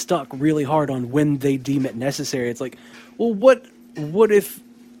reason, I stuck really hard on when they deem it necessary. It's like, well, what if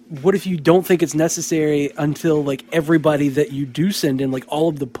you don't think it's necessary until like everybody that you do send in, like all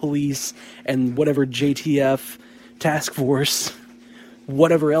of the police and whatever JTF task force,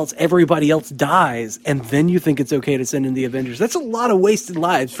 whatever else, everybody else dies, and then you think it's okay to send in the Avengers? That's a lot of wasted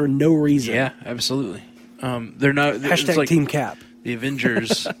lives for no reason. Yeah, absolutely. They're not. Hashtag like, Team Cap. The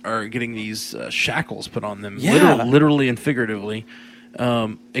Avengers are getting these shackles put on them, Yeah. literally and figuratively.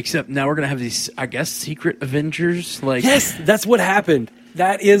 Except now we're gonna have these, I guess, secret Avengers. Like, Yes, that's what happened.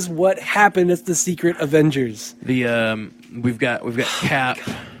 That is what happened. It's the secret Avengers. We've got Cap.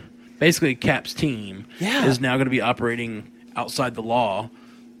 Basically, Cap's team is now going to be operating outside the law.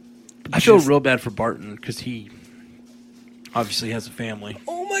 I feel real bad for Barton because he obviously has a family.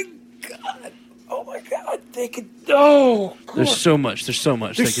 Oh my god! They could. Oh, there's so much. There's so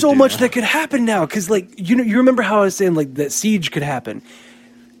much that could happen now. Because like you remember how I was saying like that Siege could happen.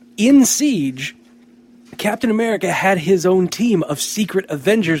 In Siege, Captain America had his own team of secret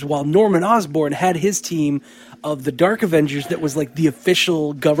Avengers, while Norman Osborn had his team of the Dark Avengers that was like the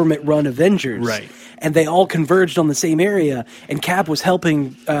official government-run Avengers. Right. And they all converged on the same area, and Cap was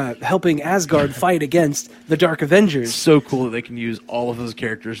helping Asgard fight against the Dark Avengers. So cool that they can use all of those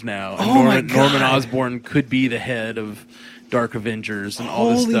characters now. And my God. Norman Osborn could be the head of Dark Avengers and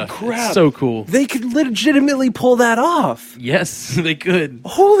all this stuff. Holy crap. It's so cool. They could legitimately pull that off. Yes, they could.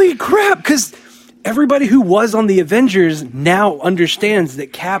 Holy crap, because everybody who was on the Avengers now understands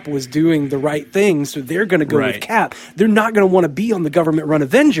that Cap was doing the right thing, so they're going to go with Cap. They're not going to want to be on the government-run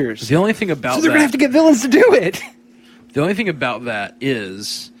Avengers. The only thing about so they're going to have to get villains to do it. The only thing about that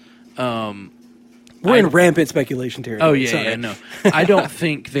is... we're in rampant speculation territory. Oh, yeah, no. I don't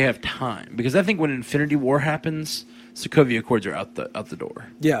think they have time, because I think when Infinity War happens, Sokovia Accords are out the door.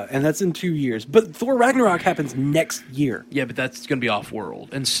 Yeah, and that's in 2 years. But Thor Ragnarok happens next year. Yeah, but that's going to be off-world,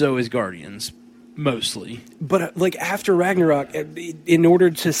 and so is Guardians. Mostly. But like after Ragnarok, in order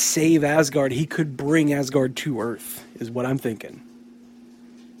to save Asgard, he could bring Asgard to Earth, is what I'm thinking.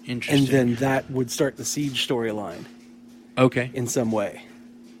 Interesting. And then that would start the Siege storyline. Okay. In some way.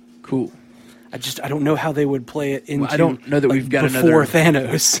 Cool. I don't know how they would play it into. I don't know that we've got before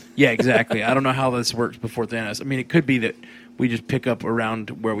Thanos. Yeah, exactly. I don't know how this works before Thanos. I mean, it could be that we just pick up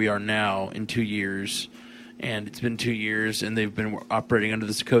around where we are now in 2 years. And it's been 2 years, and they've been operating under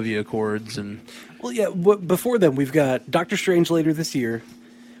the Sokovia Accords. And well, yeah. Before then, we've got Doctor Strange later this year.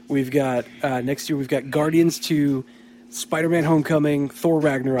 We've got next year. We've got Guardians 2, Spider-Man: Homecoming, Thor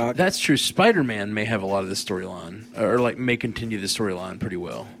Ragnarok. That's true. Spider-Man may have a lot of this storyline, or like may continue the storyline pretty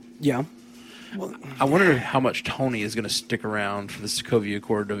well. Yeah. Well, I wonder how much Tony is going to stick around for the Sokovia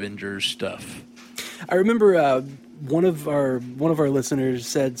Accord Avengers stuff. I remember one of our listeners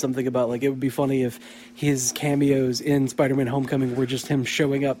said something about like it would be funny if his cameos in Spider-Man: Homecoming were just him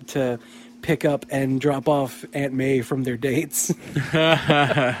showing up to pick up and drop off Aunt May from their dates. That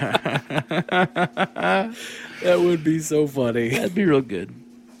would be so funny. That'd be real good.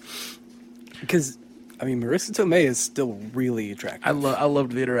 Because I mean, Marissa Tomei is still really attractive. I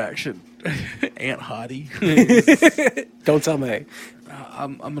loved the interaction. Aunt Hottie. Don't tell May.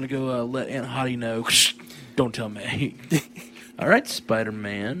 I'm gonna go let Aunt Hottie know. Don't tell May. All right,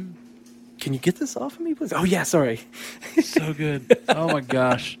 Spider-Man. Can you get this off of me, please? Oh yeah, sorry. So good. Oh my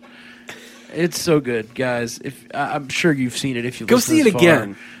gosh, it's so good, guys. If I'm sure you've seen it. If you go see it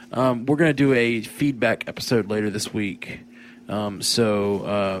again. We're gonna do a feedback episode later this week.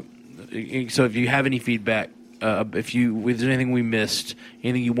 So if you have any feedback, if there's anything we missed,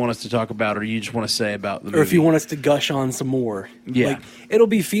 anything you want us to talk about, or you just want to say about the movie, or if you want us to gush on some more, yeah, it'll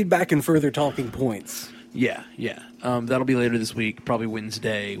be feedback and further talking points. Yeah. That'll be later this week, probably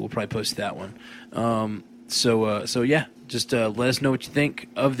Wednesday. We'll probably post that one. So yeah, just let us know what you think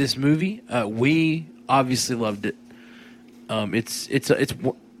of this movie. We obviously loved it.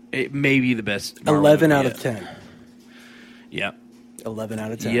 It may be the best. Marvel 11 movie out yet. of 10. Yeah. 11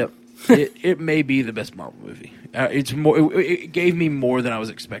 out of 10. Yep. it may be the best Marvel movie. It's more. It gave me more than I was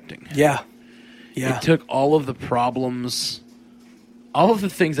expecting. Yeah. Yeah. It took all of the problems, all of the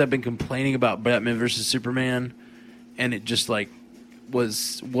things I've been complaining about Batman versus Superman, and it just like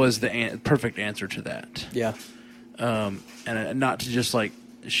was the perfect answer to that. Yeah. And not to just like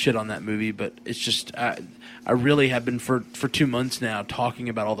shit on that movie, but it's just I really have been for 2 months now talking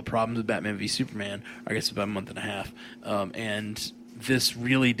about all the problems with Batman v Superman. I guess about a month and a half, and this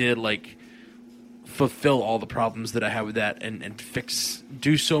really did like fulfill all the problems that I had with that, and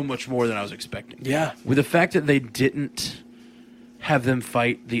do so much more than I was expecting. Yeah. With the fact that they didn't have them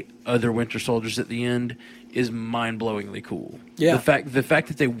fight the other Winter Soldiers at the end is mind-blowingly cool. Yeah. The fact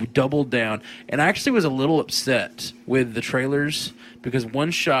that they doubled down, and I actually was a little upset with the trailers because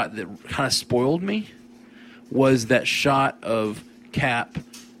one shot that kind of spoiled me was that shot of Cap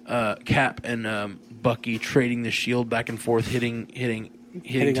and Bucky trading the shield back and forth, hitting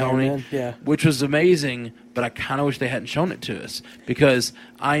Iron Tony, Man, yeah. which was amazing. But I kind of wish they hadn't shown it to us because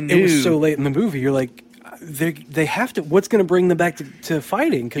I knew It was so late in the movie. You're like, they have to. What's going to bring them back to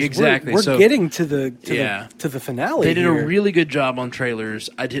fighting? Because Exactly. we're So- getting to the finale. They did a here. really good job on trailers.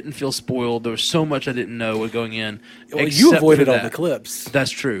 I didn't feel spoiled. There was so much I didn't know going in. Well, you except avoided for all that. the clips.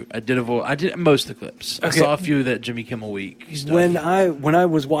 That's true. I did most of the clips. I Okay. saw a few of that Jimmy Kimmel Week stuff. When I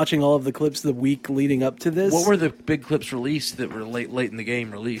was watching all of the clips the week leading up to this, What were the big clips released that were late in the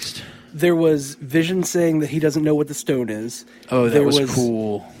game released? there was Vision saying that he doesn't know what the stone is. Oh, that There was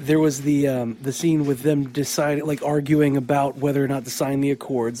cool. There was the scene with them deciding, like arguing about whether or not to sign the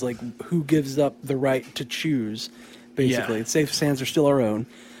Accords, like who gives up the right to choose. Basically, Yeah. It's safe hands are still our own.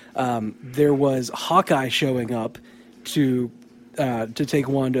 There was Hawkeye showing up to take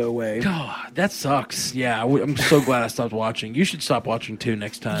Wanda away. God, that sucks. Yeah, I'm so glad I stopped watching. You should stop watching too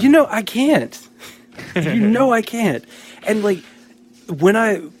next time. You know I can't. You know I can't. And like when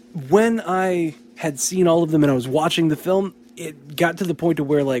I had seen all of them and I was watching the film, it got to the point to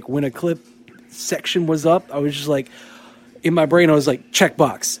where like when a clip section was up, I was just like in my brain I was like check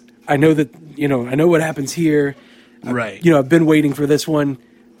box. I know that I know what happens here. Right. I've been waiting for this one.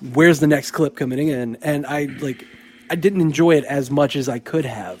 Where's the next clip coming in? And I didn't enjoy it as much as I could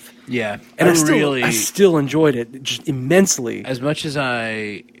have. Yeah. And I I still enjoyed it just immensely. as much as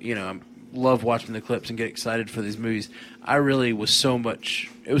I love watching the clips and get excited for these movies, I really was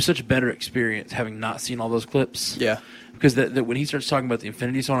it was such a better experience having not seen all those clips. Yeah. Because that when he starts talking about the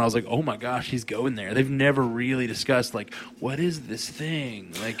Infinity Stone, I was like, oh my gosh, he's going there. They've never really discussed, like, what is this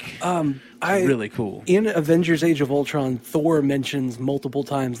thing? Like, really cool. In Avengers Age of Ultron, Thor mentions multiple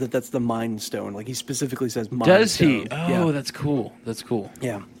times that that's the Mind Stone. Like he specifically says Mind Does Stone. he? Oh, yeah. that's cool. That's cool.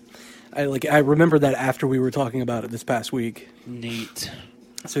 Yeah. I remember that after we were talking about it this past week. Neat.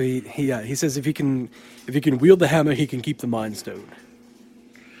 So he says if he can wield the hammer, he can keep the Mind Stone.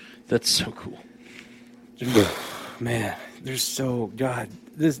 That's so cool. Man,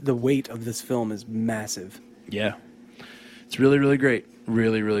 the weight of this film is massive. Yeah. It's really, really great.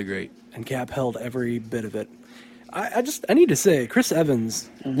 Really, really great. And Cap held every bit of it. I need to say, Chris Evans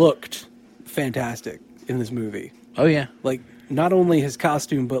looked fantastic in this movie. Oh, yeah. Like, not only his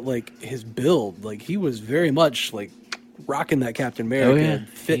costume, but, like, his build. Like, he was very much, like, rocking that Captain America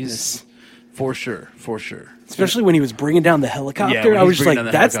fitness. For sure. Especially when he was bringing down the helicopter. Yeah, when I he was was just bringing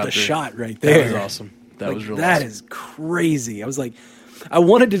like, down the that's the helicopter. shot right there. That was awesome. That was really That awesome. is crazy. I was like, I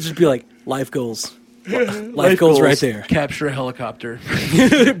wanted to just be like, life goals. Life goals right there. Capture a helicopter.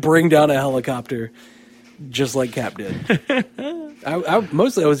 Bring down a helicopter just like Cap did. I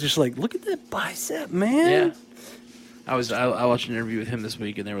mostly was just like, look at that bicep, man. Yeah. I watched an interview with him this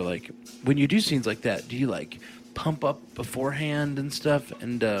week, and they were like, when you do scenes like that, do you like pump up beforehand and stuff?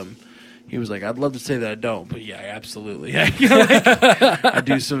 And he was like, I'd love to say that I don't, but yeah, absolutely. I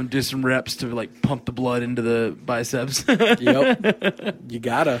do some reps to like pump the blood into the biceps. Yep. You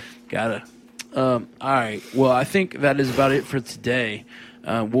gotta. All right. Well, I think that is about it for today.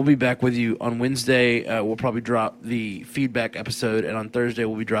 We'll be back with you on Wednesday. We'll probably drop the feedback episode, and on Thursday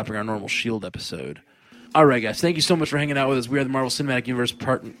we'll be dropping our normal Shield episode. All right, guys. Thank you so much for hanging out with us. We are the Marvel Cinematic Universe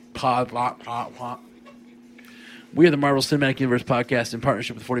We are the Marvel Cinematic Universe podcast in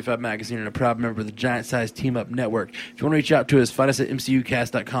partnership with 45 Magazine and a proud member of the Giant Size Team Up Network. If you want to reach out to us, find us at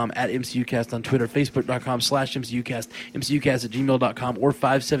mcucast.com, at mcucast on Twitter, facebook.com/mcucast, mcucast@gmail.com, or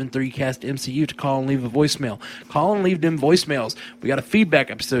 573-CAST-MCU to call and leave a voicemail. Call and leave them voicemails. We got a feedback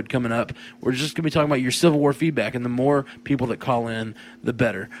episode coming up. We're just going to be talking about your Civil War feedback, and the more people that call in, the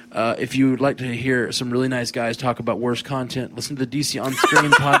better. If you would like to hear some really nice guys talk about worse content, listen to the DC On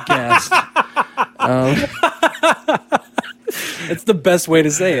Screen podcast. That's the best way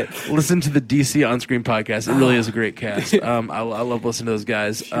to say it. Listen to the DC On Screen podcast. It really is a great cast. I love listening to those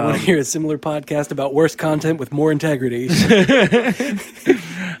guys. You want to hear a similar podcast about worse content with more integrity?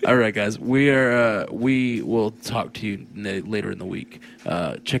 All right, guys. We will talk to you later in the week.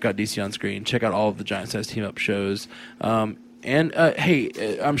 Check out DC On Screen. Check out all of the Giant Size Team Up shows.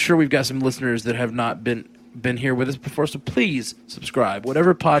 Hey, I'm sure we've got some listeners that have not been here with us before, so please subscribe.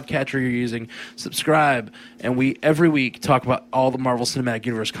 Whatever podcatcher you're using, subscribe. And we every week talk about all the Marvel Cinematic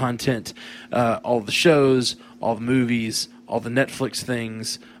Universe content, all the shows, all the movies, all the Netflix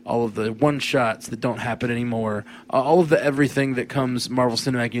things, all of the one-shots that don't happen anymore, all of the everything that comes Marvel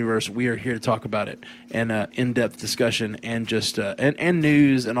Cinematic Universe. We are here to talk about it, and in-depth discussion, and just and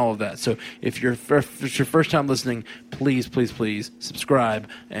news and all of that. So if it's your first time listening, please subscribe,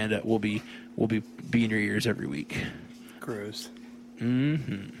 and we'll be in your ears every week. Gross.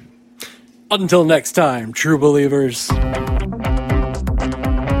 Mm-hmm. Until next time, true believers.